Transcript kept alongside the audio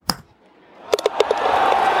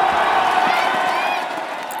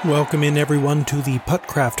Welcome in, everyone, to the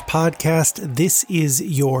Puttcraft Podcast. This is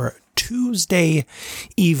your Tuesday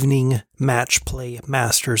evening match play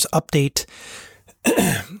Masters update.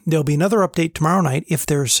 There'll be another update tomorrow night if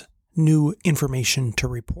there's new information to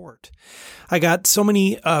report. I got so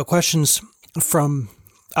many questions from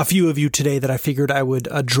a few of you today that I figured I would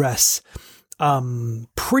address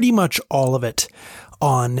pretty much all of it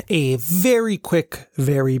on a very quick,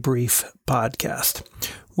 very brief podcast.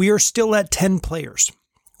 We are still at 10 players.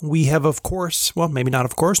 We have, of course, well, maybe not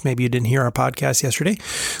of course, maybe you didn't hear our podcast yesterday.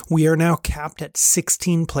 We are now capped at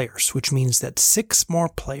 16 players, which means that 6 more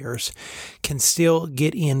players can still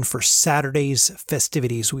get in for Saturday's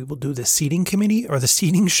festivities. We will do the seating committee or the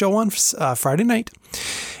seating show on Friday night.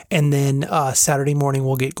 And then Saturday morning,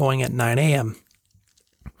 we'll get going at 9 a.m.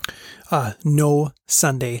 No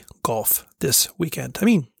Sunday golf this weekend. I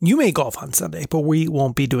mean, you may golf on Sunday, but we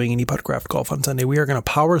won't be doing any Puttcraft golf on Sunday. We are going to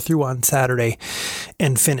power through on Saturday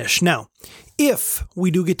and finish. Now, if we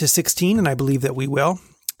do get to 16, and I believe that we will,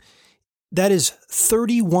 that is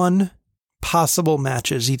 31 possible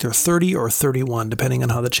matches, either 30 or 31, depending on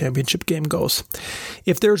how the championship game goes.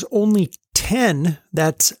 If there's only 10,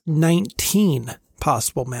 that's 19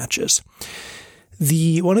 possible matches.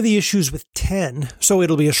 One of the issues with 10, so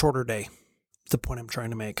it'll be a shorter day, the point I'm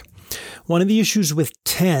trying to make. One of the issues with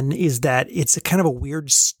 10 is that it's a kind of a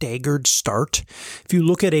weird staggered start. If you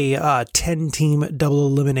look at a 10-team double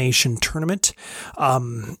elimination tournament,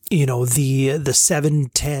 the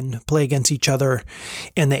 7-10 play against each other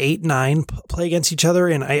and the 8-9 play against each other.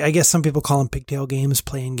 And I guess some people call them pigtail games,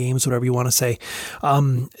 playing games, whatever you want to say.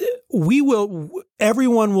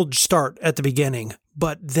 Everyone will start at the beginning,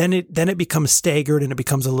 but then it becomes staggered and it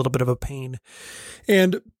becomes a little bit of a pain.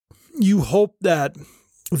 And you hope that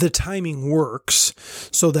the timing works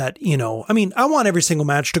so that, I want every single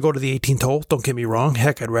match to go to the 18th hole. Don't get me wrong.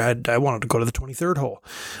 Heck, I wanted to go to the 23rd hole.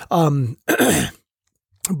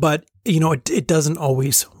 But, it doesn't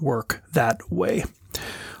always work that way.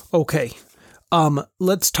 Okay.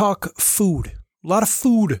 Let's talk food. A lot of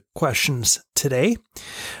food questions today.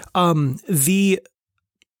 I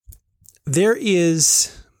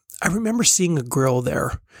remember seeing a grill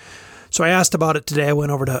there. So I asked about it today. I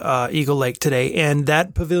went over to Eagle Lake today, and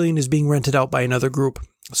that pavilion is being rented out by another group.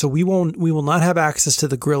 So we will not have access to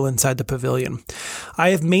the grill inside the pavilion. I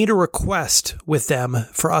have made a request with them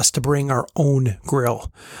for us to bring our own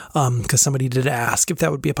grill, because somebody did ask if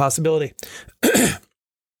that would be a possibility.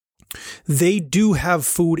 They do have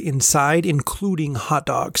food inside, including hot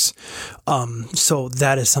dogs. So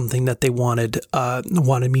that is something that they wanted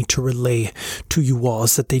me to relay to you all,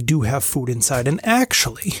 is that they do have food inside. And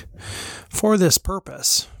actually, for this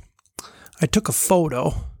purpose, I took a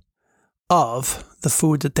photo of the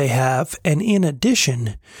food that they have. And in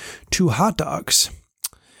addition to hot dogs,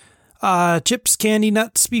 chips, candy,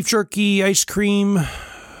 nuts, beef jerky, ice cream,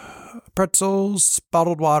 pretzels,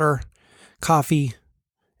 bottled water, coffee,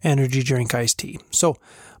 energy drink, iced tea. So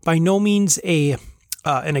by no means an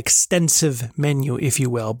extensive menu, if you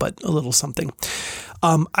will, but a little something.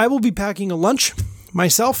 I will be packing a lunch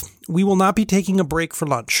myself. We will not be taking a break for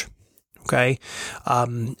lunch. Okay.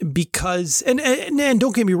 Because, and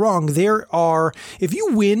don't get me wrong, if you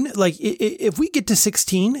win, like if we get to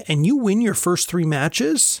 16 and you win your first 3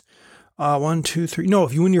 matches, if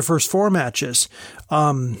you win your first 4 matches,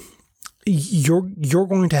 you're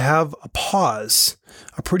going to have a pause,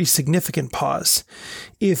 a pretty significant pause.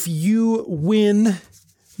 If you win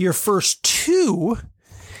your first 2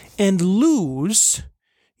 and lose,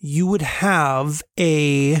 you would have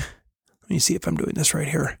let me see if I'm doing this right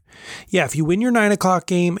here. Yeah, if you win your 9 o'clock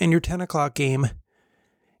game and your 10 o'clock game,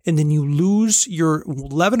 and then you lose your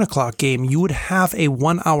 11 o'clock game, you would have a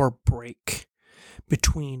 1-hour break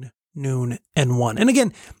between noon and 1. And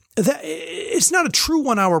again, it's not a true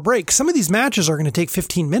 1-hour break. Some of these matches are going to take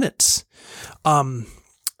 15 minutes, or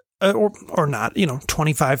not,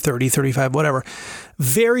 25, 30, 35, whatever.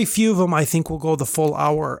 Very few of them, I think, will go the full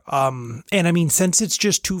hour. And I mean, since it's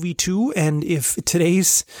just 2v2, and if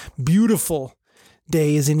today's beautiful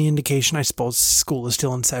day is any indication, I suppose school is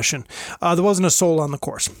still in session. There wasn't a soul on the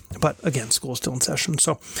course, but again, school is still in session.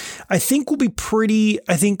 So I think we'll be pretty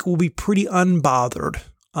unbothered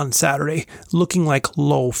on Saturday, looking like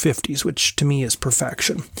low 50s, which to me is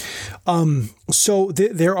perfection. So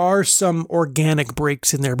there are some organic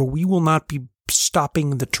breaks in there, but we will not be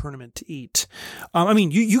stopping the tournament to eat.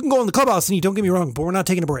 You can go in the clubhouse and eat, don't get me wrong, but we're not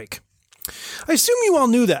taking a break. I assume you all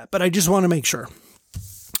knew that, but I just want to make sure.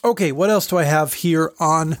 Okay, what else do I have here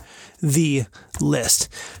on the list?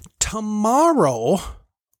 Tomorrow,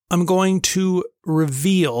 I'm going to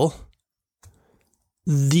reveal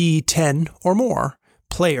the 10 or more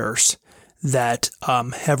players that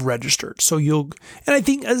have registered. So and I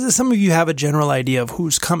think some of you have a general idea of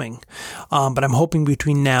who's coming, but I'm hoping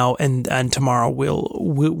between now and tomorrow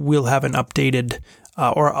we'll have an updated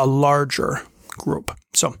or a larger group.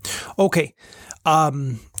 So, okay.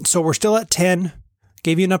 So we're still at 10.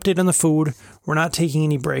 Gave you an update on the food. We're not taking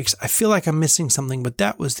any breaks. I feel like I'm missing something, but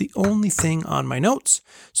that was the only thing on my notes.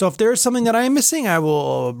 So if there is something that I am missing, I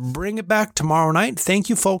will bring it back tomorrow night. Thank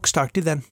you, folks. Talk to you then.